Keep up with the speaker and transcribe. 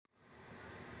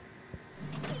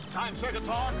Time circuits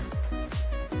on.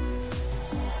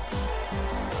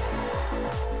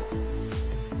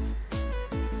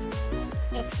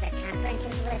 It's the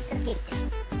comprehensive list of people.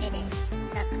 It is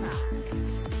the Clog.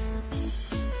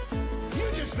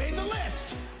 You just made the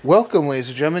list. Welcome, ladies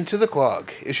and gentlemen, to The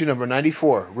Clog, issue number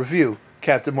 94, review,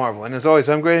 Captain Marvel. And as always,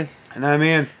 I'm Graydon. And I'm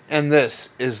Ian. And this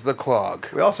is The Clog.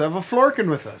 We also have a Florkin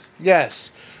with us.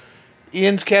 Yes.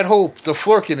 Ian's cat Hope, the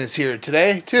Florkin, is here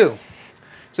today, too.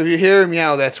 So if you hear him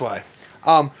meow, that's why.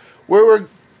 We're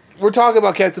talking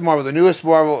about Captain Marvel, the newest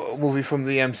Marvel movie from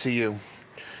the MCU.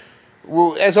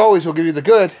 As always, we'll give you the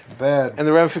good, The bad, and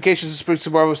the ramifications of Spirits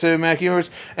of Marvel Cinematic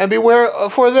Universe. And beware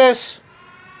for this.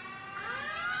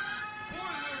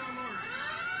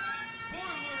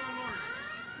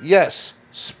 Yes,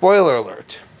 spoiler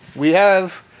alert. We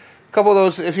have a couple of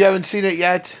those. If you haven't seen it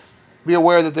yet, be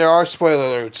aware that there are spoiler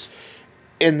alerts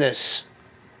in this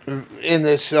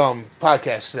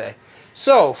podcast today.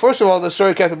 So, first of all, the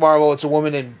story of Captain Marvel. It's a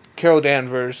woman named Carol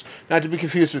Danvers, not to be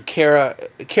confused with Kara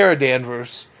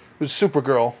Danvers, who's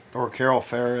Supergirl. or Carol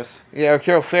Ferris. Yeah, or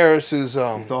Carol Ferris, who's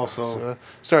He's also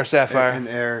Star Sapphire. an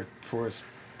Air Force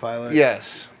pilot.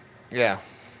 Yes, yeah.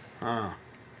 Huh.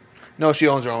 No, she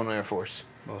owns her own Air Force.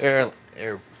 Well,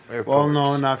 Airports. well,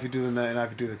 no, not if you do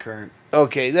the current.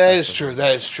 Okay, that is true.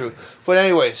 That is true. But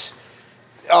anyways,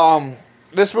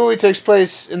 this movie takes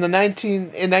place in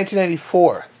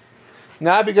 1994.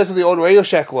 Not because of the old Radio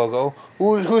Shack logo.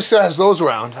 Who still has those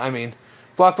around? I mean,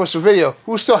 Blockbuster Video.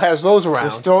 Who still has those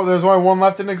around? There's only one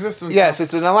left in existence. Yes,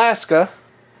 it's in Alaska.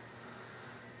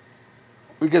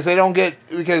 Because their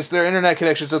internet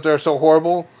connections up there are so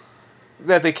horrible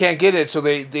that they can't get it. So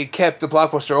they kept the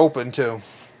Blockbuster open to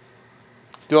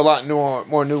do a lot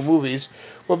more new movies.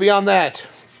 But beyond that,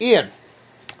 Ian,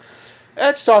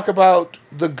 let's talk about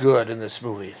the good in this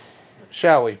movie,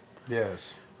 shall we?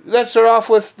 Yes. Let's start off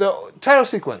with the title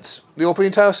sequence, the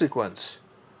opening title sequence,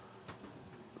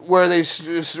 where they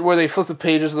flip the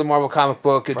pages of the Marvel comic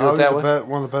book and do it that way.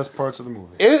 One of the best parts of the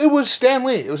movie. It was Stan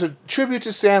Lee. It was a tribute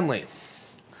to Stan Lee.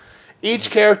 Each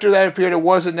character that appeared, it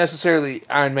wasn't necessarily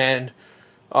Iron Man,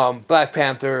 Black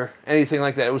Panther, anything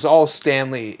like that. It was all Stan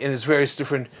Lee in his various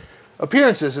different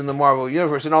appearances in the Marvel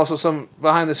Universe, and also some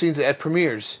behind the scenes at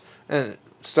premieres and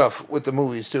stuff with the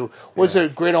movies too. Was a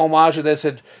great homage that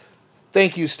said,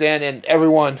 "Thank you, Stan," and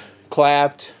everyone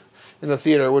clapped in the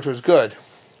theater, which was good.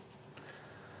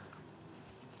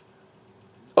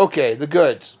 Okay, the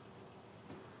goods.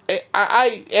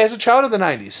 I as a child of the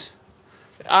 90s,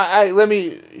 let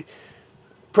me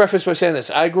preface by saying this.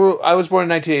 I was born in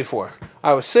 1984.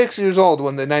 I was 6 years old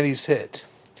when the 90s hit.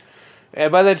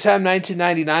 And by the time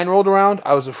 1999 rolled around,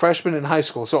 I was a freshman in high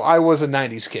school, so I was a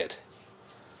 90s kid.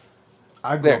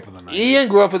 I grew up in the 90s. Ian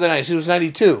grew up in the 90s. He was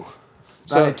 92.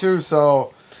 92,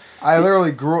 so I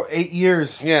literally grew 8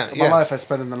 years of my yeah. life I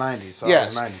spent in the 90s. So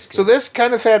Yes. I was a 90s kid. So this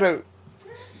kind of had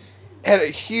a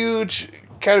huge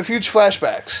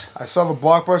flashbacks. I saw the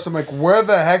Blockbuster. I'm like, where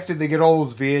the heck did they get all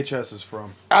those VHSs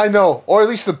from? I know, or at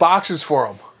least the boxes for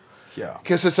them. Yeah.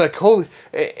 Because it's like,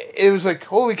 it was like,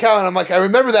 holy cow. And I'm like, I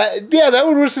remember that. Yeah, that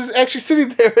one was actually sitting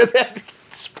there at that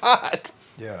spot.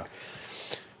 Yeah.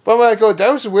 But I'm like, oh, that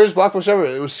was the weirdest Blockbuster ever.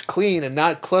 It was clean and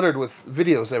not cluttered with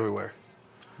videos everywhere.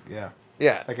 Yeah.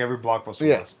 Yeah. Like every Blockbuster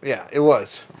was. Yeah, it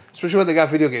was. Especially when they got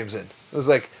video games in. It was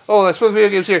like, oh, let's put video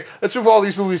games here. Let's move all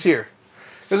these movies here.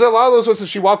 Because a lot of those ones that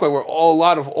she walked by were a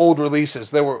lot of old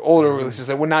releases. There were older releases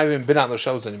that would not even been on those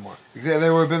shows anymore. Exactly. They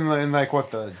would have been in like,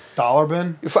 what, the dollar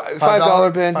bin?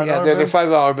 $5 bin. $5 Yeah, they're bin?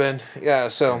 $5 bin. Yeah,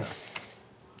 so.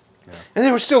 Yeah. And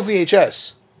they were still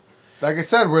VHS. Like I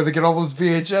said, where they get all those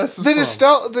VHSs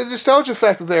The nostalgia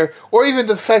factor there, or even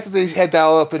the fact that they had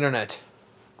dial-up internet.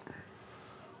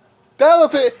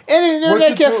 Dial-up and an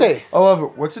internet cafe. I love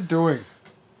it. What's it doing?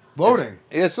 Loading.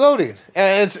 It's loading.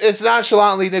 And it's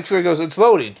nonchalantly, Nick Fury goes, it's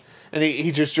loading. And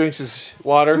he just drinks his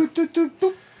water. Doot, doot, doot,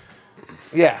 doot.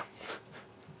 Yeah.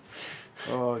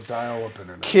 Oh, dial-up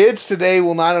internet. Kids today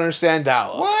will not understand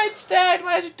dial-up. What's that?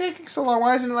 Why is it taking so long?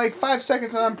 Why isn't it like 5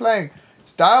 seconds and I'm playing?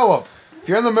 It's dial-up. If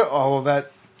you're in the middle... Oh,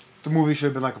 the movie should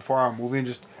have been like a 4-hour movie and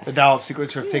just the dial-up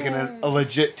sequence should have taken a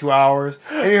legit 2 hours.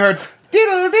 And you heard...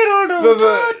 The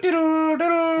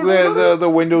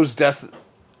Windows death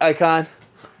icon.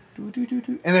 And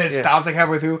then it stops like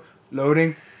halfway through.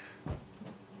 Loading.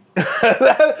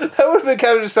 that would have been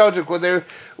kind of nostalgic when they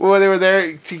were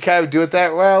there to kind of do it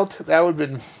that route. That would have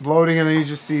been Loading, and then you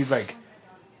just see like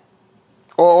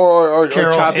or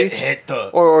Carol choppy hit the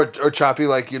or choppy,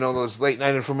 like those late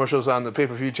night infomercials on the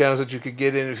pay-per-view channels that you could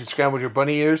get in if you scrambled your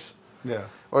bunny ears. Yeah.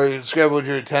 Or you scrambled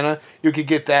your antenna. You could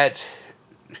get that.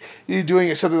 You're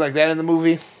doing something like that in the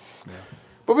movie. Yeah.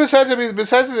 But besides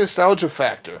the nostalgia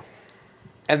factor,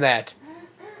 and that,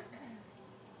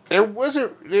 there was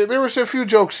a few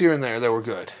jokes here and there that were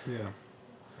good. Yeah.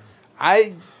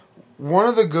 One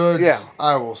of the goods, Yeah.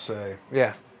 I will say,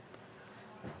 Yeah.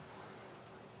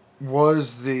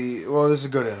 was this is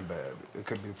good and bad. It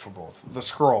could be for both. The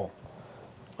scroll.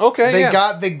 Okay.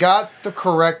 They got the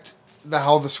correct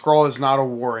how the scroll is not a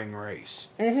warring race.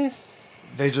 Mm-hmm.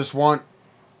 They just want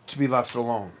to be left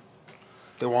alone.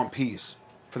 They want peace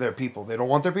for their people. They don't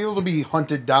want their people to be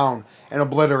hunted down and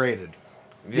obliterated.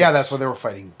 Yes. Yeah, that's why they were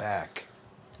fighting back.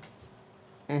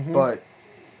 Mm-hmm. But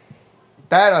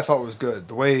that I thought was good.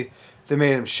 The way they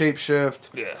made him shapeshift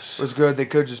was good. They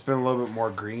could have just been a little bit more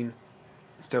green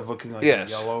instead of looking like a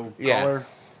yellow color.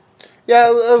 Yeah,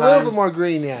 a little bit more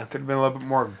green, yeah. Could have been a little bit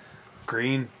more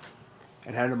green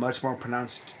and had a much more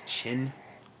pronounced chin.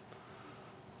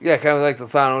 Yeah, kind of like the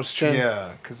Thanos chin.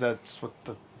 Yeah, because that's what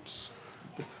the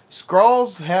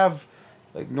Skrulls have,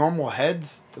 like normal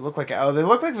heads. They look like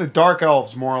the Dark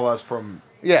Elves more or less from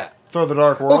Thor the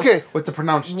Dark World. Okay, with the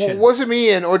pronounced chin. Was it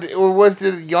me or was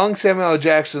the young Samuel L.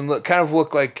 Jackson kind of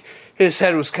look like his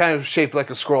head was kind of shaped like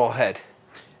a Skrull head?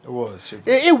 It was.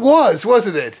 It was,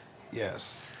 wasn't it?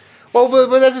 Yes. Well,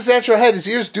 but that's his natural head. His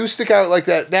ears do stick out like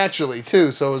that naturally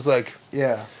too. So it was like,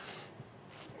 yeah.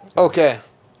 Okay.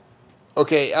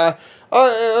 And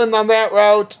on that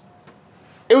route,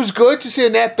 it was good to see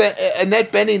Annette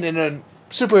Bening in a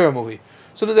superhero movie.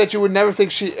 Something that you would never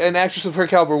think an actress of her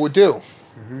caliber would do.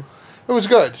 Mm-hmm. It was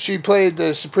good. She played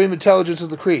the supreme intelligence of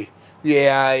the Kree, the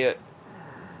AI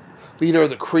leader of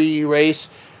the Kree race.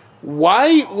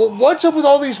 Why? What's up with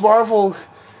all these Marvel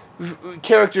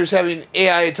characters having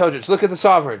AI intelligence? Look at the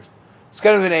Sovereign. It's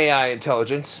kind of an AI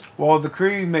intelligence. Well, the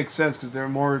Kree makes sense because they're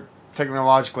more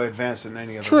technologically advanced than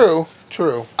any other.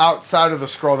 True. Outside of the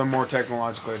Skrull, they're more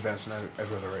technologically advanced than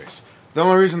every other race. The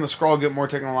only reason the Skrull get more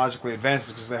technologically advanced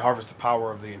is because they harvest the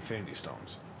power of the Infinity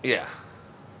Stones. Yeah.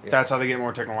 That's how they get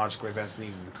more technologically advanced than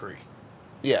even the Kree.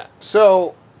 Yeah.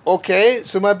 So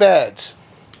my bads.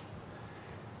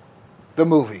 The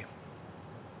movie.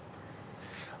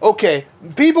 Okay,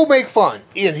 people make fun.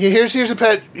 Ian,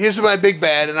 here's my big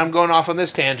bad, and I'm going off on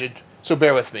this tangent, so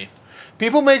bear with me.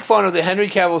 People make fun of the Henry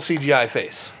Cavill CGI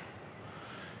face.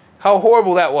 How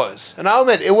horrible that was. And I'll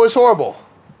admit, it was horrible.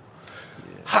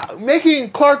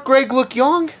 Making Clark Gregg look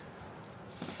young?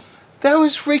 That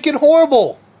was freaking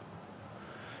horrible.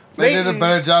 They did a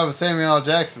better job of Samuel L.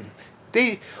 Jackson.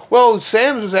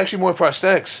 Sam's was actually more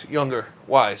prosthetics, younger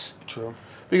wise. True.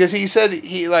 Because he said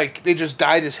they just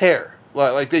dyed his hair.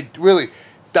 Like they really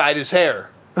dyed his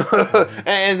hair.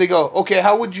 And they go, okay,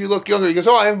 how would you look younger? He goes,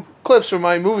 I have clips from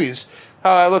my movies,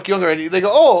 how I look younger. And they go,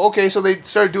 oh, okay, so they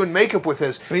started doing makeup with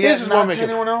his. But yeah, not to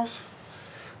anyone else?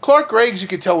 Clark Gregg's, you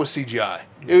could tell, was CGI.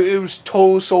 It was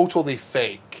totally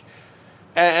fake.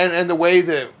 And the way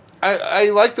that... I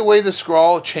like the way the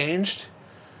Skrull changed.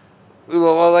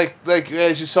 Like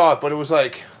as you saw it, but it was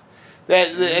like...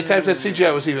 at times that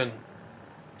CGI was even...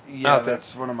 Yeah,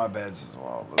 that's one of my bads as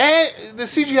well. And the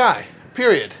CGI,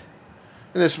 period,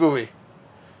 in this movie.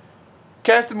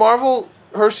 Captain Marvel,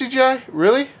 her CGI?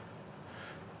 Really?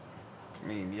 I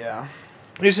mean, yeah.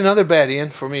 Here's another bad,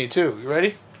 Ian, for me, too. You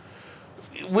ready?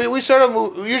 We start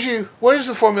off... Usually, what is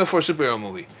the formula for a superhero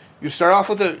movie? You start off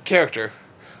with a character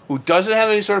who doesn't have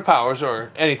any sort of powers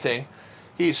or anything.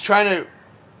 He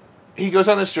goes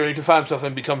on this journey to find himself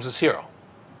and becomes this hero.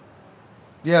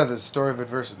 Yeah, the story of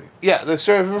adversity. Yeah, the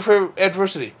story of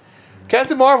adversity. Mm-hmm.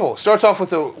 Captain Marvel starts off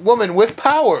with a woman with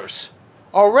powers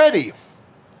already.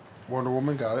 Wonder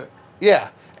Woman got it. Yeah,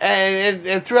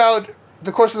 and throughout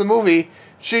the course of the movie,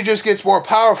 she just gets more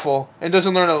powerful and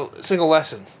doesn't learn a single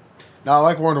lesson. Not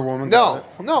like Wonder Woman. No.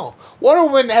 Wonder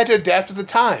Woman had to adapt to the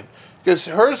time. Because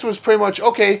hers was pretty much,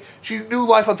 okay, she knew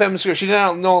life on Themyscira. She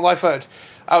didn't know life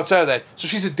outside of that. So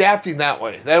she's adapting that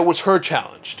way. That was her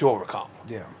challenge to overcome.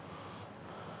 Yeah.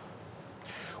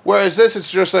 Whereas this,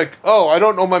 it's just like, I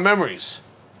don't know my memories.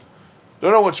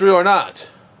 Don't know what's real or not.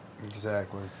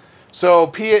 Exactly. So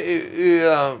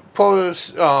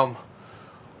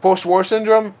post-war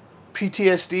syndrome,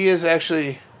 PTSD is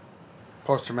actually...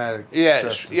 Post-traumatic. Yeah.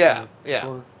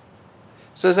 Disorder.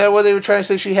 So is that what they were trying to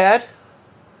say she had?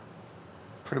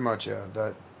 Pretty much, yeah.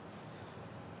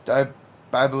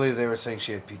 I believe they were saying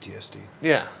she had PTSD.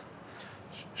 Yeah.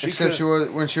 Except she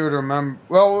would remember.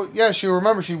 Well, yeah, she would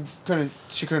remember she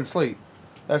couldn't sleep.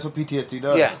 That's what PTSD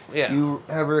does. Yeah. You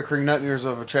have recurring nightmares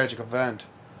of a tragic event,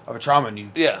 of a trauma, and you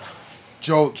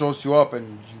jolts you up, and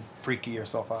you freak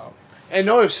yourself out. And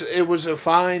notice it was a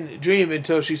fine dream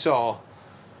until she saw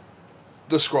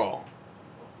the Skrull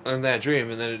in that dream,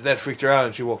 and then that freaked her out,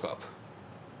 and she woke up.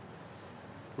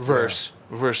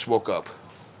 Verse woke up.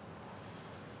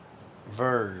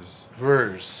 Vers.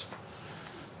 Vers.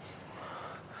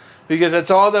 Because that's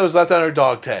all that was left on her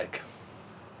dog tag.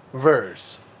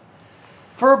 Vers.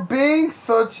 For being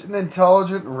such an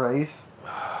intelligent race,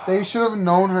 they should have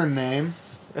known her name.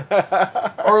 Or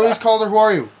at least called her, who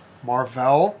are you?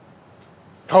 Marvell?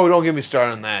 Oh, don't get me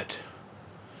started on that.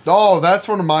 Oh, that's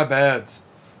one of my bads.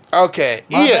 Okay,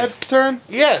 My Ian. bad's turn?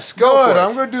 Yes, go Good, for it.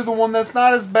 I'm going to do the one that's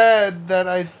not as bad that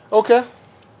I... Okay.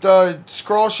 The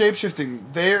scroll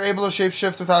shapeshifting. They're able to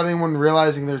shapeshift without anyone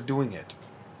realizing they're doing it.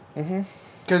 Mm-hmm.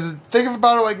 Because think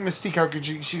about it like Mystique, how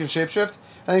she can shapeshift.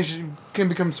 I think she can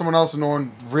become someone else and no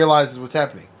one realizes what's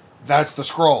happening. That's the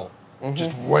scroll. Mm-hmm.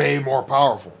 Just way more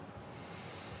powerful.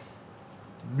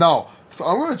 No. So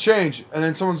I'm going to change. And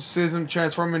then someone sees him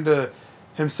transform into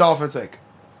himself and it's like,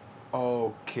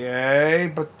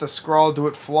 okay, but the scroll do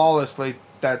it flawlessly.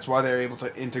 That's why they're able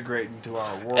to integrate into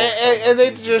our world. And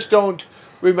they just don't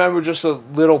remember just the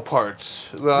little parts,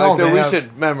 like the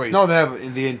recent memories. No, they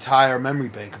have the entire memory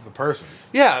bank of the person.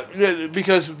 Yeah,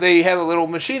 because they have a little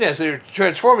machine as they're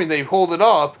transforming. They hold it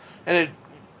up, and it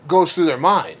goes through their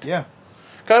mind. Yeah.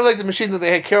 Kind of like the machine that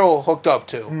they had Carol hooked up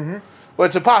to. Mm-hmm. But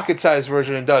it's a pocket-sized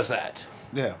version and does that.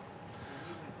 Yeah.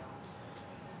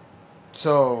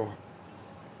 So.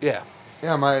 Yeah.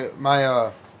 Yeah, my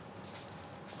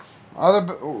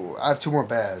other. Ooh, I have two more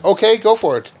bads. Okay, go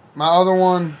for it. My other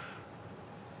one.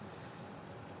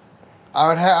 I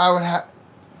would have.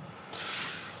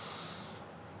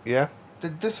 Yeah.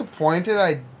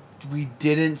 Disappointed we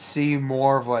didn't see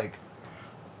more of like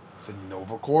the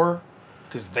Nova Corps,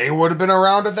 because they would have been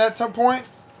around at that point.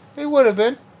 It would have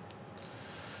been.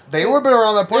 They would have been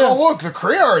around that point. Yeah. Oh look, the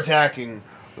Kree are attacking.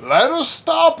 Let us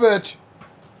stop it.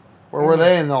 Where were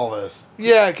they in all this?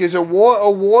 Yeah, because a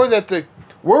war that the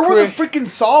Where were the freaking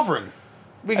Sovereign?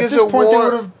 because at this the point war, they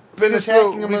would have been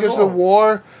attacking them because as well. the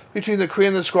war between the Kree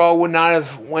and the Skrull would not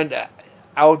have went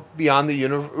out beyond the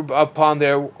upon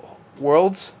their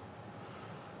worlds.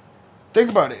 Think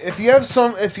about it. If you have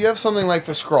something like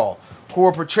the Skrull, who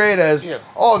are portrayed as,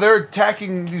 oh, they're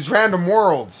attacking these random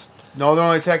worlds. No, they're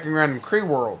only attacking random Kree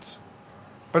worlds.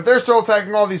 But they're still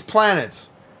attacking all these planets.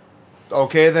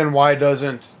 Okay, then why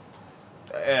doesn't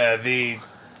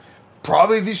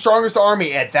probably the strongest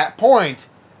army at that point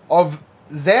of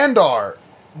Xandar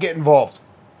get involved?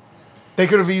 They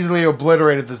could have easily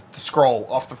obliterated the Skrull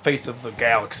off the face of the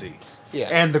galaxy. Yeah.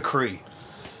 And the Kree.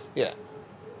 Yeah.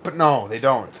 But no, they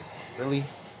don't. Really?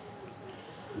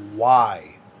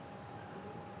 Why?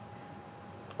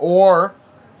 Or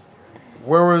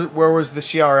where was the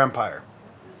Shi'ar Empire?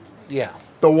 Yeah.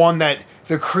 The one that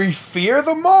the Kree fear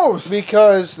the most?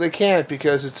 Because they can't,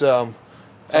 because it's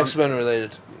X-Men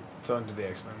related. It's under the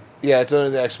X-Men. Yeah, it's under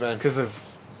the X-Men. Because of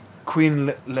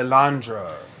Queen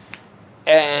Lilandra.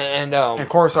 And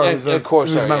Corsair, who's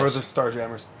a member of yes. the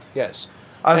Starjammers. Yes.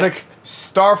 I was like,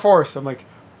 Star Force. I'm like,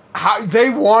 how they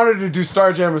wanted to do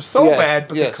Starjammers so bad,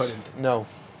 but they couldn't. No.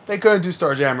 They couldn't do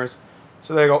Starjammers.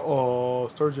 So they go, oh,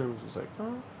 Starjammers was like,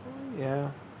 oh,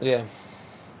 yeah. Yeah.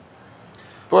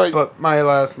 But my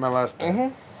last bit.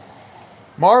 Mhm.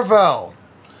 Marvel.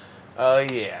 Oh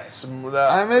yes.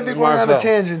 I may be going on a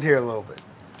tangent here a little bit.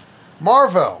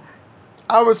 Marvel.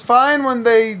 I was fine when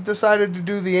they decided to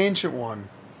do the Ancient One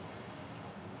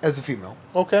as a female.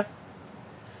 Okay.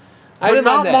 But I didn't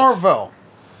not mind that. Marvel.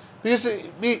 Because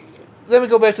let me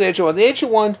go back to the Ancient One. The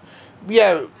Ancient One,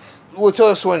 yeah, with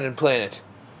Tilda Swinton playing it.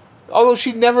 Although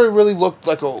she never really looked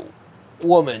like a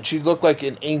woman, she looked like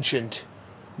an ancient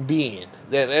being.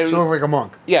 She looked like a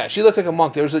monk. Yeah, she looked like a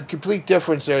monk. There was a complete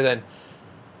difference there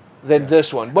than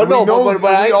this one. But And no, we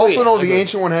but I also agree. know I the agree.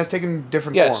 Ancient One has taken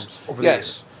different forms over the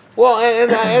years. Well,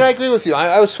 and I agree with you.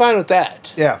 I was fine with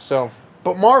that. Yeah. So,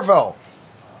 But Marvel,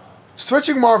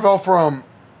 switching Marvel from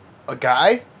a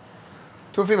guy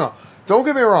to a female. Don't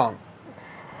get me wrong.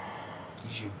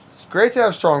 It's great to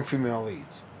have strong female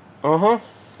leads.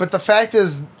 But the fact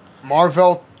is,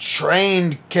 Marvel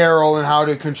trained Carol in how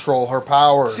to control her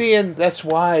powers. See, and that's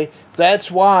why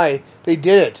they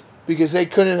did it, because they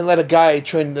couldn't let a guy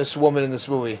train this woman in this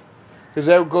movie, because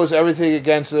that goes everything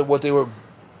against what they were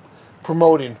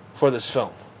promoting for this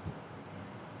film.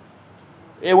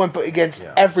 It went against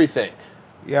everything.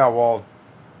 Yeah, well,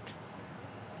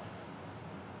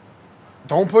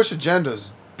 don't push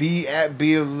agendas. Be at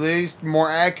least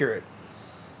more accurate.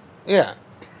 Yeah.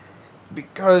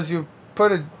 Because you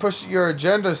push your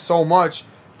agenda so much,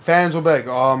 fans will be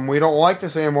like, we don't like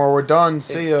this anymore. We're done.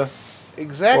 See ya.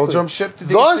 Exactly. We'll jump ship to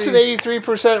DC. Thus, an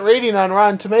 83% rating on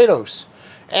Rotten Tomatoes,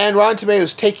 and Rotten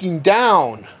Tomatoes taking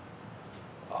down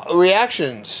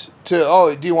reactions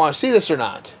to, do you want to see this or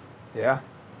not? Yeah.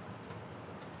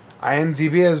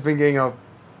 IMDb has been getting a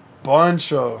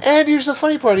bunch of And here's the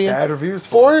funny part, Ian. bad reviews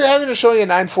for it. For having a showing at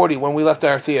 9:40 when we left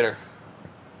our theater,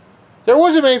 there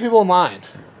wasn't many people in line.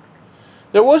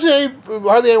 There wasn't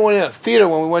hardly anyone in the theater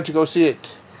when we went to go see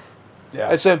it Yeah.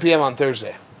 at 7 p.m. on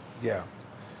Thursday. Yeah.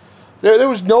 There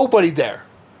was nobody there.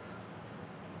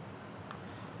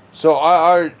 So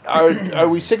are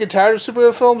we sick and tired of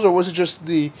superhero films, or was it just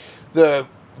the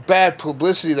bad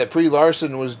publicity that Brie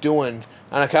Larson was doing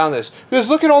on account of this? Because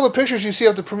look at all the pictures you see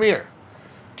of the premiere.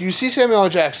 Do you see Samuel L.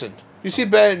 Jackson? You see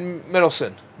Ben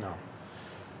Mendelsohn? No.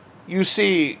 You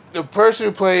see the person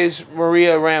who plays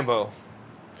Maria Rambeau,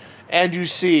 and you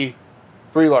see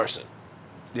Brie Larson.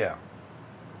 Yeah.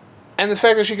 And the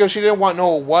fact that she didn't want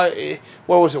no white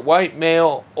older white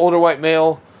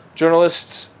male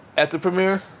journalists at the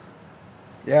premiere.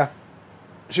 Yeah.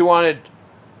 She wanted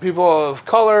people of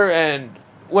color and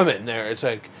women there. It's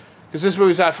like, because this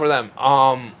movie's not for them.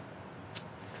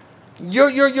 You're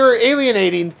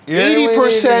alienating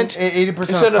 80%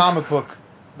 80% of comic book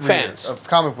fans. Of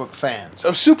comic book fans.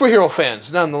 Of superhero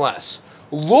fans, nonetheless.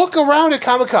 Look around at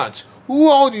Comic Cons. Who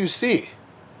all do you see?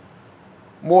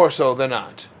 More so than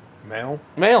not. Male.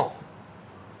 Male.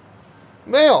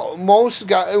 Most of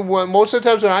the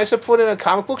times when I step foot in a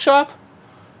comic book shop,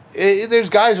 there's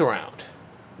guys around.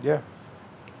 Yeah.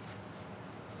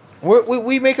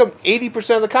 We make up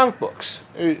 80% of the comic books.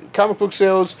 Comic book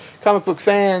sales, comic book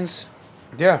fans.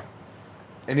 Yeah.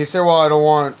 And you say, well, I don't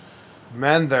want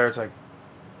men there. It's like,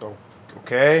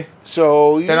 okay.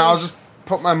 So then I'll just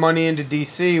put my money into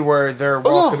DC where they're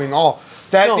welcoming all.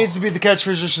 That needs to be the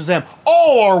catchphrase of Shazam.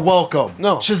 All are welcome.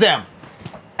 No. Shazam.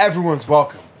 Everyone's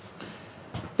welcome.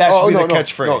 That should be the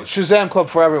catchphrase. No, Shazam Club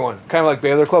for everyone. Kind of like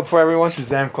Baylor Club for everyone.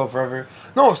 Shazam Club for everyone.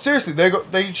 No, seriously,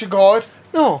 they should call it.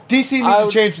 No. DC needs to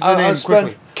change the name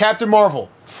quickly. Captain Marvel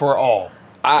for all.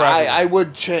 I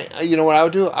would change. You know what I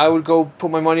would do? I would go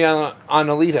put my money on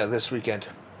Alita this weekend.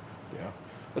 Yeah.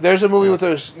 But there's a movie with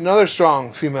another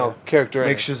strong female character.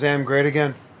 Make Shazam great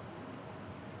again.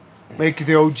 Make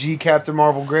the OG Captain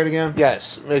Marvel great again.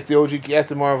 Yes, make the OG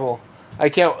Captain Marvel. I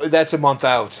can't. That's a month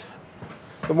out.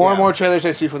 The more and more trailers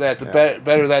I see for that, the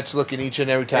better that's looking each and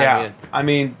every time. Yeah. In. I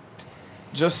mean,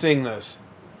 just seeing this.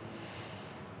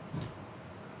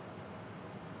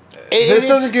 This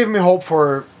doesn't give me hope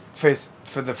for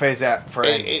the phase after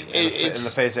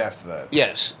that.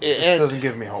 Yes, It doesn't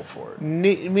give me hope for it.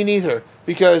 Me neither.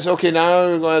 Because now we're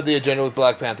going to have the agenda with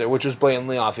Black Panther, which was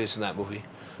blatantly obvious in that movie.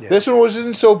 Yeah. This one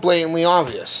wasn't so blatantly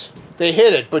obvious. They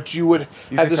hit it, but you would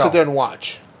have to sit there and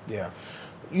watch. Yeah.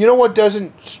 You know what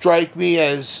doesn't strike me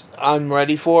as I'm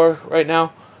ready for right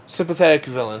now? Sympathetic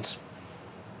villains.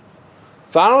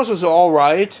 Thanos was all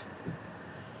right,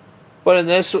 but in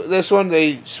this one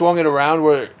they swung it around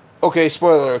where, okay,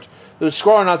 spoiler alert, the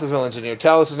Skrull are not the villains in here.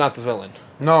 Talos is not the villain.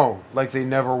 No, like they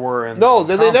never were in. No,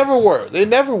 they never were. They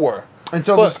never were.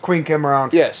 Until this Queen came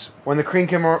around. Yes. When the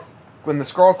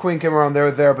Skrull Queen came around, they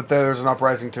were there, but there was an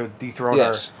uprising to dethrone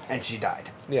her, and she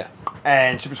died. Yeah.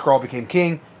 And Super Skrull became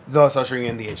king, thus ushering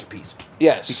in the Age of Peace.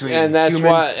 Yes, and that's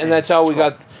why, and that's how we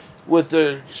got with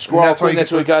the Skrull Queen. That's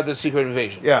how we got the Secret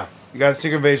Invasion. Yeah, you got the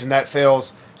Secret Invasion that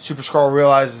fails. Super Skrull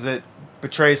realizes it,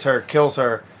 betrays her, kills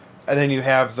her, and then you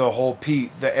have the whole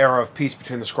the era of peace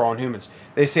between the Skrull and humans.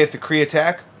 They say if the Kree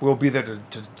attack, we'll be there to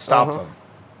stop them.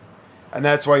 And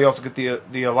that's why you also get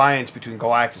the alliance between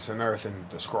Galactus and Earth and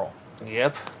the Skrull.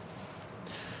 Yep.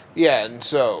 Yeah, and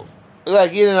so,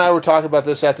 like, Ian and I were talking about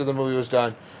this after the movie was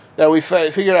done, that we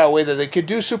figured out a way that they could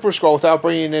do Super Skrull without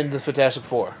bringing in the Fantastic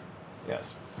Four.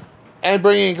 Yes. And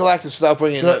bringing in Galactus without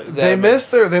bringing in they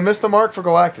missed the mark for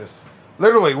Galactus.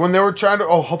 Literally, when they were trying to,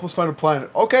 help us find a planet.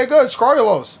 Okay, good,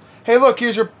 Skrullos. Hey, look,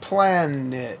 here's your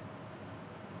planet.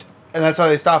 And that's how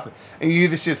they stop it. And you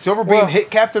either see a silver beam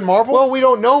hit Captain Marvel. Well, we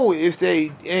don't know if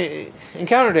they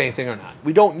encountered anything or not.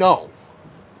 We don't know.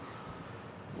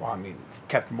 Well, I mean, if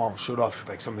Captain Marvel showed up, she'd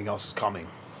be like, something else is coming.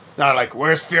 Not like,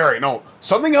 where's Fury? No,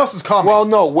 something else is coming. Well,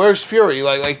 no, where's Fury?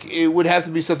 Like it would have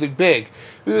to be something big.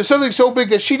 Something so big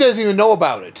that she doesn't even know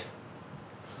about it.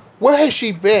 Where has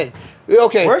she been?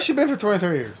 Okay. Where has she been for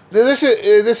 23 years? This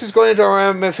is going into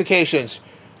ramifications.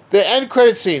 The end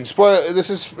credit scene, this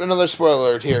is another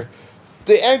spoiler alert here.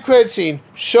 The end credit scene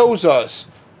shows us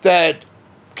that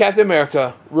Captain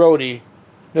America, Rhodey,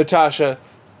 Natasha,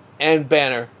 and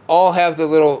Banner all have the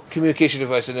little communication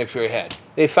device that Nick Fury had.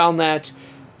 They found that.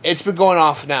 It's been going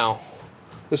off now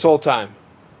this whole time.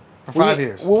 For 5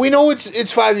 years. Well, we know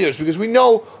it's 5 years because we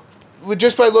know,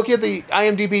 just by looking at the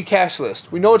IMDb cast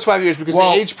list, we know it's 5 years because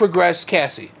they age progressed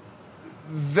Cassie.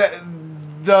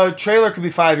 The trailer could be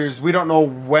 5 years. We don't know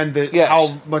when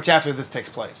how much after this takes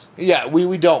place. Yeah,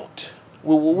 we don't.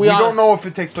 We don't know if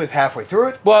it takes place halfway through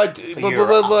it. But a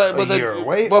year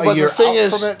away. But a year the thing out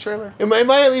is, from that trailer. it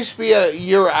might at least be a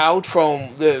year out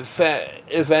from the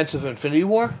events of Infinity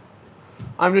War.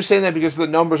 I'm just saying that because the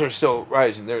numbers are still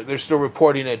rising. They're still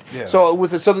reporting it. Yeah. So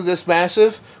with something this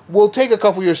massive, we'll take a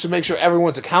couple years to make sure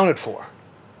everyone's accounted for.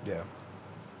 Yeah.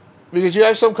 Because you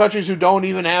have some countries who don't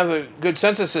even have a good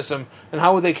census system, and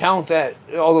how would they count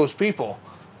all those people?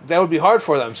 That would be hard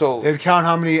for them. So, They'd count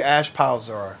how many ash piles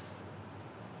there are.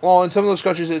 well, in some of those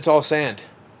countries, it's all sand.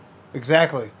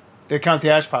 Exactly. They count the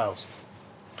ash piles.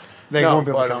 They No, won't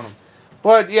be able to but- count them.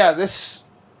 But yeah,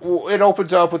 it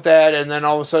opens up with that, and then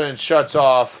all of a sudden it shuts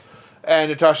off, and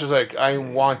Natasha's like, I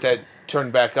want that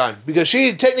turned back on. Because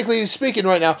she, technically speaking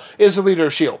right now, is the leader of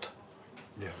S.H.I.E.L.D.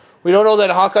 Yeah. We don't know that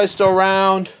Hawkeye's still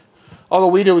around, although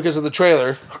we do because of the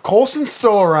trailer. Coulson's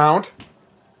still around.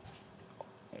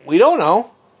 We don't know.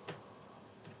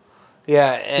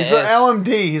 Yeah. He's an LMD.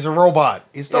 He's a robot.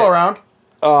 He's still Yes. around.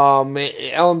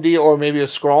 LMD or maybe a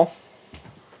Skrull.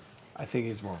 I think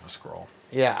he's more of a scroll.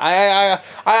 Yeah,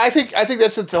 I think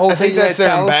that's the whole I thing. think that's that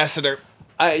their Talos- ambassador.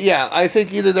 Yeah, I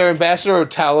think either their ambassador or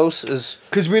Talos is.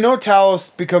 Because we know Talos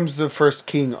becomes the first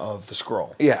king of the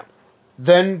scroll. Yeah.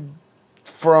 Then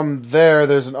from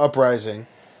there's an uprising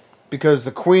because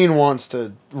the queen wants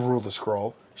to rule the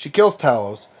scroll. She kills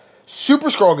Talos. Super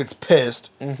Skrull gets pissed,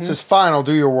 says, fine, I'll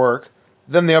do your work.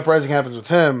 Then the uprising happens with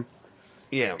him,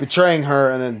 Yeah. betraying her,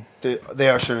 and then they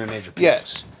usher in an age of peace.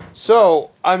 Yes.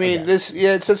 So, I mean,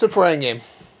 Yeah. it sets up for Endgame.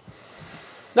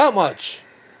 Not much.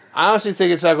 I honestly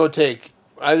think it's not going to take.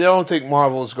 I don't think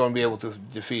Marvel is going to be able to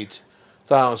defeat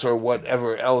Thanos or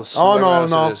whatever else. Oh, whoever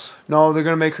else no. it is. No, they're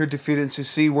going to make her defeat it and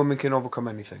see women can overcome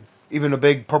anything. Even a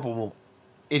big purple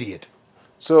idiot.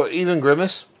 So, even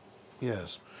Grimace?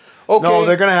 Yes. Okay. No,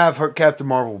 they're going to have her Captain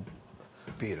Marvel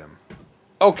beat him.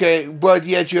 Okay, but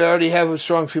yet you already have a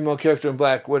strong female character in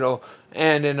Black Widow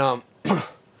and in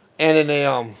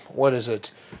what is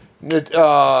it?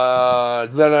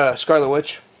 Scarlet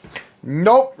Witch.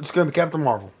 Nope, it's going to be Captain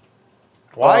Marvel.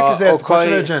 Why? Because they have to push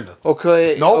an agenda.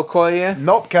 Okay. Nope. Okoye.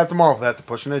 Nope, Captain Marvel. They have to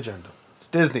push an agenda. It's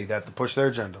Disney. They have to push their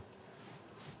agenda.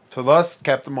 So thus,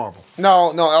 Captain Marvel.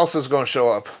 No, Elsa's going to show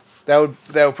up. That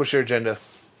would push their agenda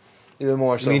even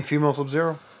more. So You mean female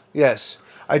Sub-Zero? yes.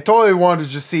 I totally wanted to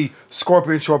just see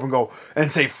Scorpion show up and go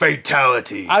and say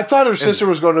fatality. I thought her sister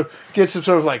was going to get some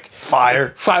sort of like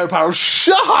firepower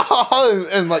shot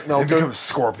and like melt and her. become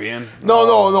Scorpion.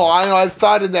 No. I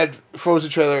thought in that Frozen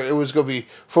trailer it was going to be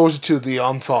Frozen to the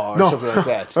Unthaw or something like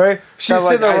that. Right? She's Kinda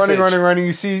sitting there like Ice running. Age.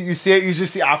 You see it. You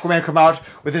just see Aquaman come out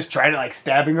with his trident, like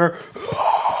stabbing her.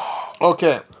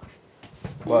 Okay.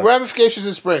 What? Ramifications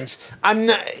and springs. I'm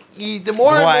not. The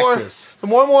more Galactus.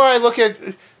 and more I look at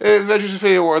Avengers: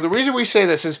 Infinity War. The reason we say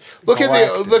this is look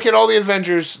Galactus. at all the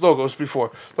Avengers logos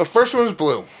before. The first one was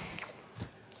blue,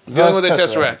 dealing with the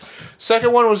Tesseract.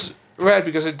 Second one was red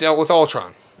because it dealt with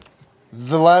Ultron.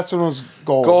 The last one was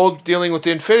gold. Gold dealing with the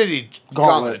Infinity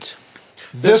Gauntlet.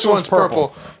 This one's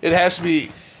purple. It has to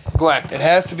be Galactus. It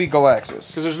has to be Galactus.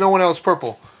 because there's no one else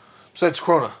purple besides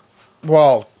Krona.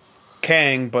 Well,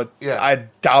 Kang, but Yeah. I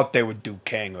doubt they would do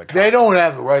Kang. Like They don't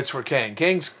have the rights for Kang.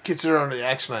 Kang's considered under the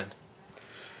X-Men.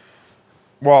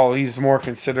 Well, he's more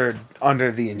considered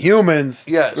under the Inhumans,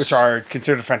 Yes. which are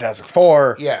considered Fantastic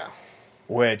Four, Yeah.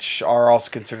 which are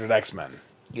also considered X-Men.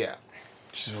 Yeah.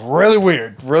 Which is really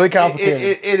weird, really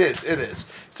complicated. It is.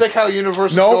 It's like how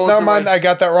Universal. Nope, stole never the mind. rights- I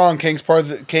got that wrong.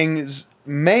 King's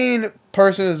main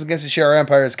person is against the Shi'ar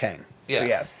Empire is Kang. Yeah. So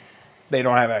yes, they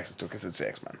don't have access to it because it's the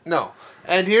X-Men. No,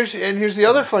 and here's the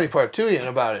other funny part too, Ian,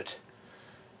 about it.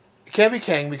 It can't be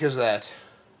Kang because of that.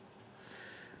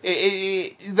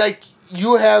 Like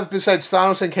you have besides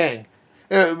Thanos and Kang,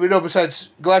 besides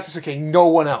Galactus and Kang, no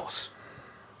one else.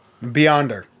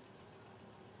 Beyonder.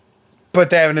 But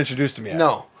they haven't introduced him yet.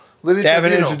 No, Living They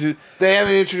haven't Tribunal. introduced. They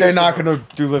haven't introduced. They're not him. going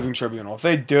to do Living Tribunal. If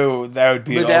they do, that would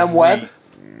be Madame Web.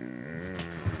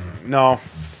 No,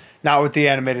 not with the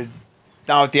animated.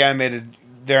 Not with the animated.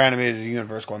 Their animated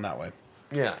universe going that way.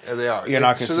 Yeah, they are. You're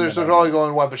not gonna So see there's Madame only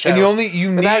going Web of Shadows. And you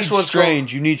The need next one's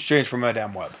Strange. You need Strange from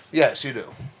Madame Web Yes, you do.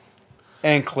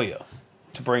 and Clea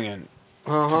to bring in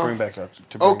to bring back Doctor.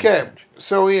 To bring in Okay, Strange.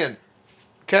 so Ian,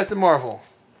 Captain Marvel.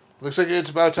 Looks like it's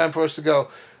about time for us to go.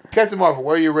 Captain Marvel,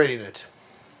 where are you rating it?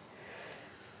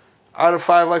 Out of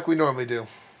 5, like we normally do.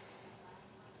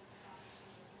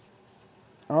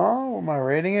 Oh, am I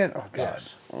rating it? Oh God.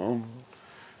 Yes.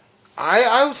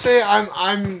 I would say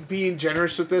I'm being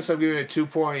generous with this. I'm giving it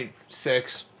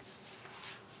 2.6.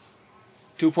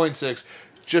 2.6.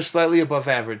 Just slightly above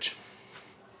average.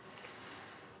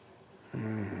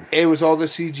 It was all the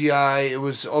CGI. It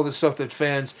was all the stuff that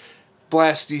fans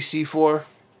blast DC for.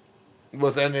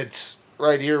 But then it's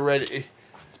right here, ready.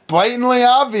 Blatantly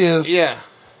obvious. Yeah.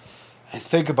 And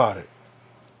think about it.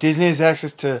 Disney has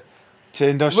access to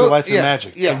Industrial Lights and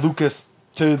Magic. Yeah.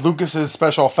 To Lucas's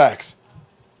special effects.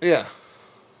 Yeah.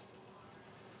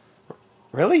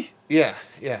 Really? Yeah.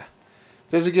 Yeah.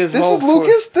 Does it give This hope is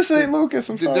Lucas? This ain't Lucas.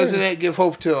 I'm sorry. Doesn't it give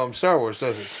hope to Star Wars,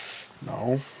 does it?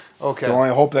 No. Okay. The only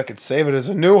hope that could save it is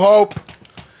a new hope.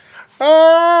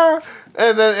 And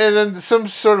then some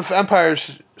sort of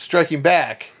Empire's striking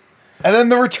back. And then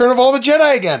the return of all the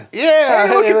Jedi again. Yeah.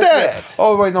 Hey, look hey, at that.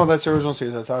 Oh, wait, no, that's the original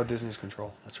series. That's how Disney's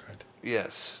control. That's right.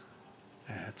 Yes.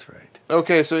 That's right.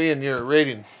 Okay, so Ian, your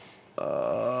rating.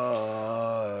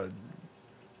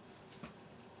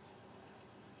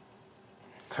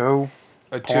 2.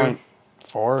 A 2.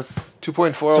 4.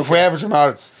 2.4. So if we average them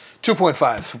out, it's 2.5.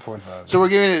 2.5. So we're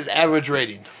giving it an average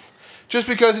rating. Just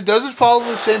because it doesn't follow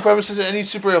the same premises as any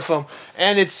superhero film,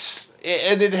 and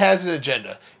it has an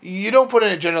agenda. You don't put an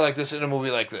agenda like this in a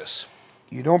movie like this.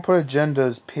 You don't put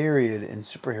agendas, period, in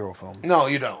superhero films. No,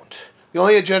 you don't. The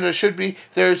only agenda should be,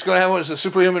 there's going to have one is the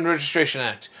Superhuman Registration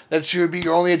Act. That should be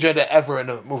your only agenda ever in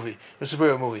a movie, a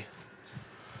superhero movie.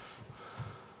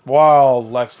 While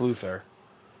Lex Luthor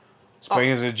is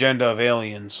bringing his agenda of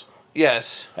aliens,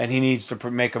 Yes, and he needs to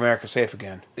make America safe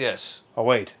again. yes. Oh,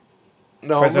 wait.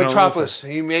 No, President Metropolis.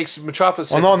 He makes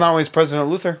Metropolis. Well, no, not when he's President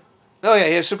Luthor. Oh, yeah,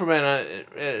 he has Superman.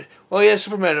 Well, he has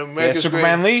Superman. He America's has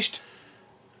Superman Great. leashed.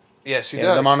 Yes, he He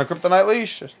does. has him on a kryptonite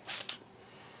leash.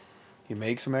 He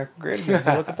makes America great again.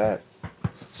 Look at that.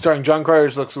 Starring John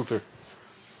Cryer's Lex Luthor.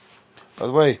 By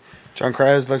the way, John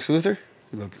Cryer's Lex Luthor.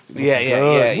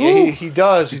 Yeah. Woo. He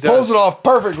does. He does. Pulls it off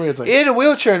perfectly. It's like, In a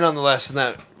wheelchair, nonetheless, in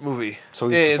that movie. so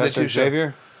he's In the Professor two show.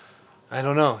 Xavier. I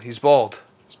don't know. He's bald.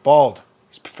 He's bald.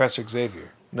 He's Professor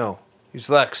Xavier. No, he's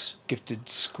Lex. Gifted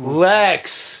school.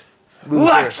 Lex. Luthor.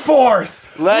 Lex Force.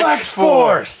 Lex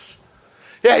Force.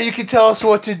 Yeah, you can tell us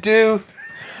what to do.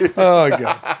 Oh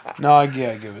god. No, I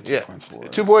give it 2.4. Yeah,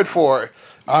 2.4.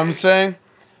 I'm saying,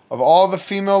 of all the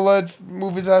female-led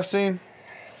movies I've seen,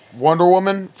 Wonder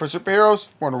Woman for superheroes,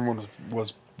 Wonder Woman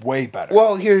was way better.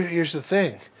 Well, here's the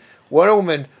thing. Wonder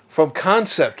Woman from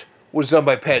concept was done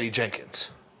by Patty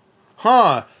Jenkins.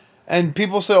 Huh. And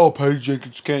people say, oh, Patty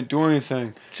Jenkins can't do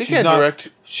anything. She can't direct.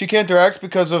 She can't direct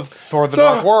because of Thor the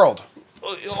Dark World.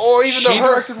 Or even She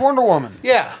directed Wonder Woman.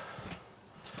 Yeah.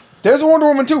 There's a Wonder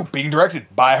Woman 2 being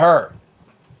directed by her.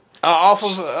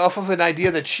 Off of an idea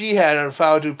that she had of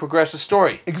how to progress the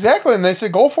story. Exactly, and they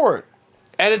said go for it.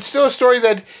 And it's still a story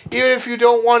that, even if you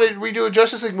don't want to redo a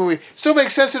Justice League movie, still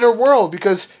makes sense in her world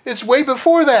because it's way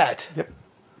before that. Yep.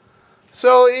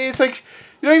 So it's like,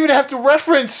 you don't even have to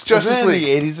reference Justice Isn't it League.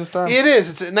 in the 80s this time? It is.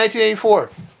 It's in 1984.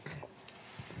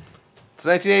 It's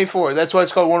 1984. That's why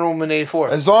it's called Wonder Woman 84.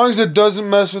 As long as it doesn't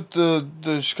mess with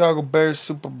the Chicago Bears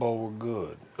Super Bowl, we're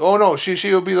good. Oh no, she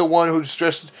will be the one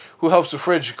who helps the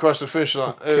fridge across the finish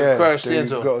line, across the end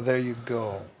zone. There you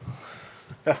go.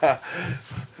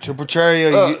 She'll portray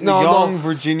a young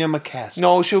Virginia McCaskey.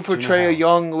 No, she'll portray a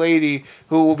young lady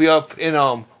who will be up in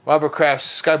Robert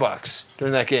Kraft's skybox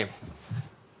during that game.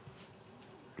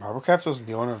 Robert Kraft wasn't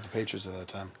the owner of the Patriots at that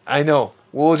time. I know.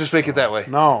 We'll just make it that way.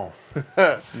 No.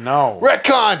 No.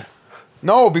 Retcon!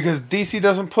 No, because DC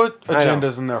doesn't put I know.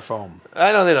 agendas in their film.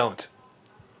 I know they don't.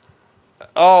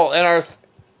 Oh, and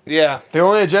yeah. The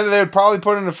only agenda they would probably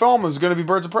put in the film is going to be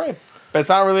Birds of Prey. But it's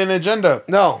not really an agenda.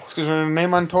 No. It's because her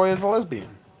name on toy is a lesbian.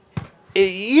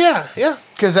 Yeah.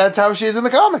 Because that's how she is in the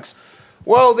comics.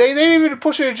 Well, they didn't even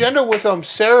push an agenda with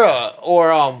Sarah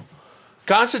or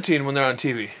Constantine when they're on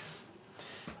TV.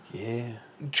 Yeah.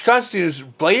 Constantine is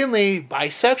blatantly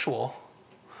bisexual.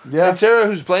 Yeah. And Sarah,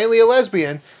 who's blatantly a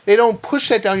lesbian, they don't push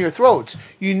that down your throats.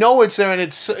 You know it's there, and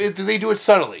they do it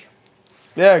subtly.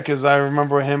 Yeah, because I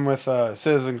remember him with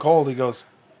Citizen Cold. He goes,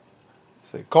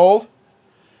 "Say Cold."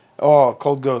 Oh,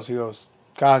 Cold goes. He goes,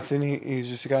 Constantine. He's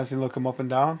just Constantine. Look him up and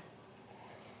down.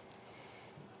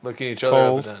 Looking at each other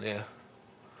Cold. up and down, yeah.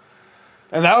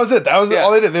 And that was it. That was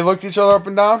all they did. They looked at each other up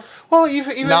and down. Well,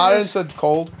 even Nodded and this, said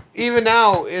Cold. even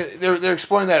now, they're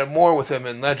exploring that more with him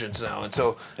in Legends now, and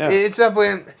so Yeah. it's not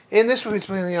blatant. In this movie, it's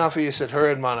blatantly obvious that her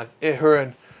and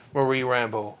Marie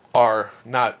Rambeau are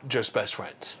not just best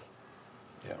friends.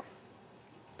 Yeah.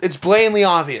 It's blatantly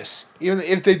obvious, even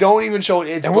if they don't even show it.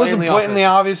 It's It wasn't blatantly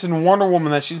obvious. obvious in Wonder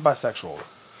Woman that she's bisexual.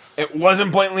 It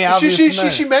wasn't blatantly obvious.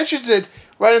 She mentions it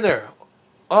right in there.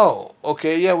 Oh,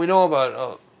 okay, yeah, we know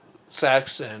about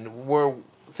sex and we're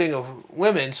thing of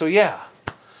women, so yeah.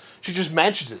 She just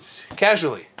mentions it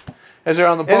casually as they're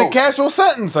on the boat. In a casual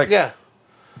sentence, like yeah.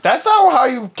 that's not how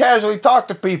you casually talk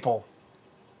to people.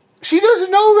 She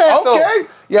doesn't know that, though. Okay.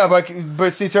 Yeah,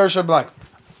 but see, Sarah should be like,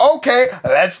 okay,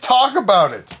 let's talk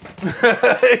about it.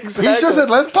 Exactly. He should have said,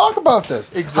 let's talk about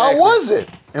this. Exactly. How was it?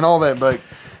 And all that, but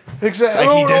Exactly.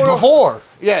 like he did before.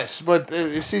 Yes, but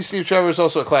see, Steve Trevor is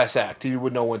also a class act. He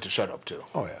would know when to shut up, too.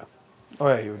 Oh, yeah. Oh,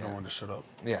 yeah, he would know when to shut up.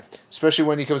 Yeah. Especially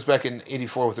when he comes back in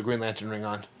 84 with the Green Lantern ring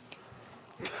on.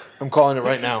 I'm calling it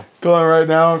right now. Going right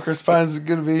now, Chris Pine's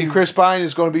going to be... Chris Pine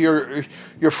is going to be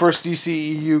your first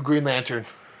DCEU Green Lantern.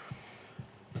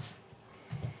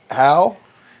 Hal?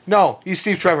 No, he's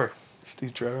Steve Trevor.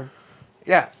 Steve Trevor?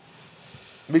 Yeah.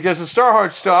 Because the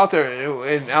Starheart's still out there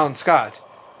in Alan Scott.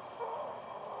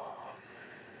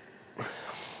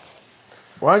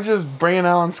 Why don't you just bring in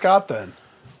Alan Scott then?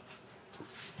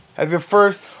 Have your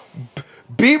first...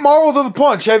 Beat Marvel to the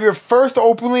punch. Have your first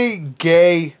openly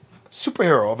gay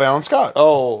superhero of Alan Scott.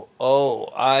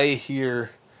 I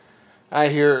hear...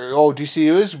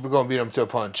 DCU is going to beat him to a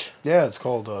punch. Yeah, it's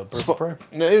called Birds of Prey.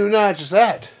 No, not just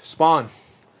that. Spawn.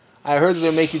 I heard that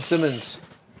they're making Simmons.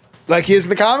 Like he is in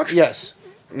the comics? Yes.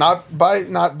 Not by,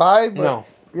 but... No.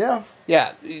 Yeah.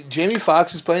 Yeah, Jamie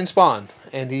Foxx is playing Spawn.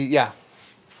 And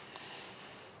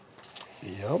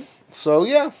Yep. So,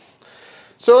 yeah.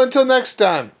 So, until next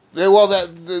time.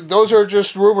 Those are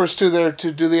just rumors to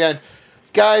do the end.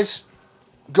 Guys,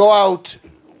 go out.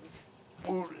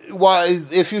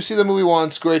 If you see the movie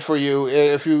once, great for you.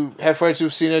 If you have friends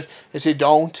who've seen it and say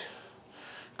don't,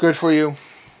 good for you.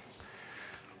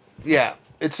 Yeah,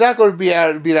 it's not going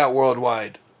to beat out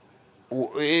worldwide.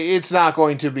 It's not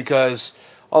going to, because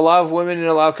a lot of women in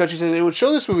a lot of countries that they would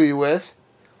show this movie with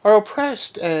are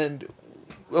oppressed, and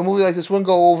a movie like this wouldn't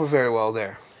go over very well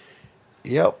there.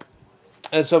 Yep.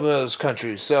 In some of those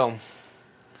countries, so.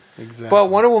 Exactly. But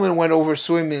Wonder Woman went over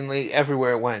swimmingly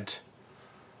everywhere it went.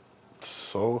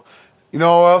 So, you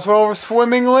know what else went over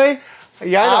swimmingly?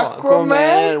 Yeah, I know.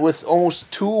 Aquaman? With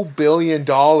almost $2 billion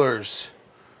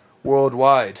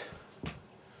worldwide.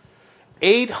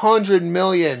 $800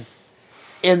 million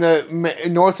in the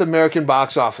North American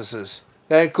box offices.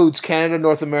 That includes Canada,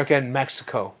 North America, and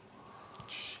Mexico.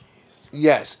 Jeez.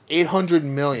 Yes, $800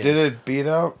 million. Did it beat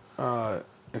out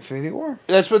Infinity War?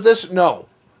 That's what this... No.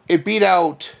 It beat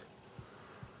out...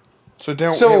 So it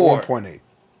didn't Civil hit War. 1.8.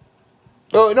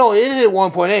 Oh, no, it hit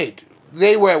 1.8.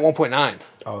 They were at 1.9.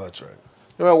 Oh, that's right.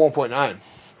 They were at 1.9.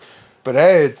 But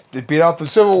hey, it beat out the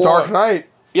Civil Dark War. Knight.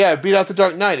 Yeah, it beat out The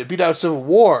Dark Knight. It beat out Civil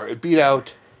War. It beat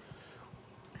out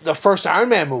the first Iron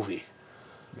Man movie.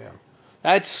 Yeah.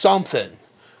 That's something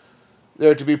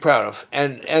there to be proud of.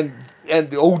 And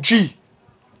the OG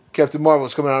Captain Marvel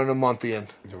is coming out in a month, Ian.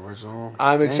 The original.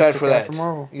 I'm excited for that. Captain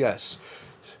Marvel. Yes.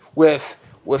 With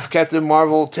Captain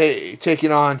Marvel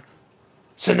taking on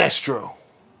Sinestro.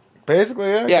 Basically,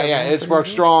 yeah. Yeah, it's Mark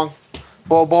Strong.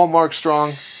 Ball Mark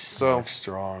Strong. So Mark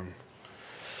Strong.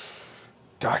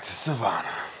 Dr. Savannah.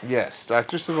 yes,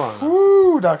 Dr. Savannah.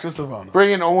 Woo, Dr. Savannah.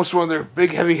 Bring in almost one of their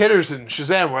big heavy hitters in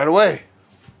Shazam right away.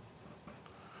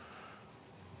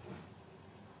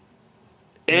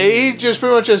 He just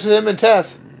pretty much has him and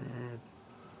Teth.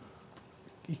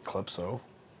 Eclipso.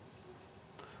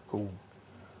 Who?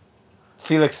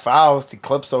 Felix Faust,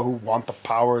 Eclipso, who want the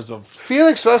powers of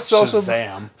Felix Faust has also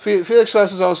Shazam. Felix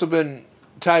Faust has also been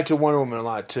tied to Wonder Woman a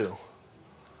lot too.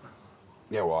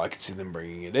 Yeah, well, I could see them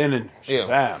bringing it in Yeah.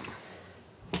 Shazam.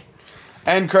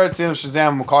 And credits in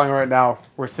Shazam, I'm calling right now,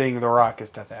 we're seeing The Rock as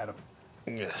Death Adam.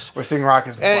 Yes. We're seeing Rock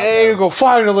as Black And you Adam. go,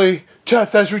 finally,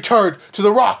 Teth has returned to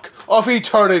the Rock of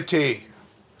Eternity.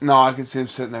 No, I can see him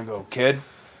sitting there and go, kid,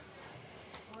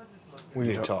 We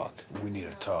need to talk. we need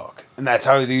to talk. And that's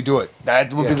how you do it.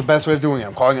 That would Yeah. be the best way of doing it.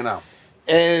 I'm calling it now.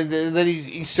 And then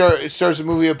it starts a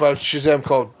movie about Shazam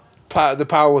called The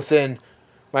Power Within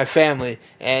My Family.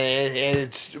 And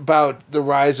it's about the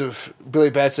rise of Billy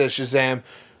Batts as Shazam,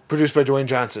 produced by Dwayne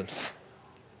Johnson.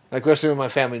 Like Wrestling with My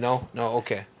Family, no? No,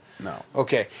 okay. No.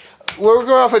 Okay. We're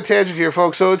going off a tangent here,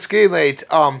 folks, so it's getting late.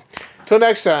 Till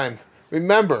next time,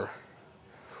 remember,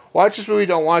 watch this movie,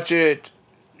 don't watch it.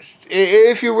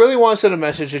 If you really want to send a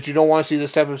message that you don't want to see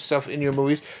this type of stuff in your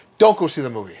movies, don't go see the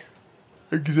movie.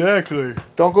 Exactly.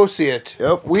 Don't go see it.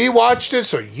 Yep. We watched it,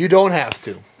 so you don't have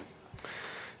to.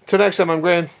 Till next time, I'm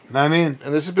Gran, I mean,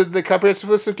 and this has been the Comprehensive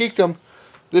List of Geekdom.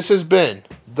 This has been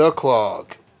The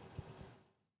Clog.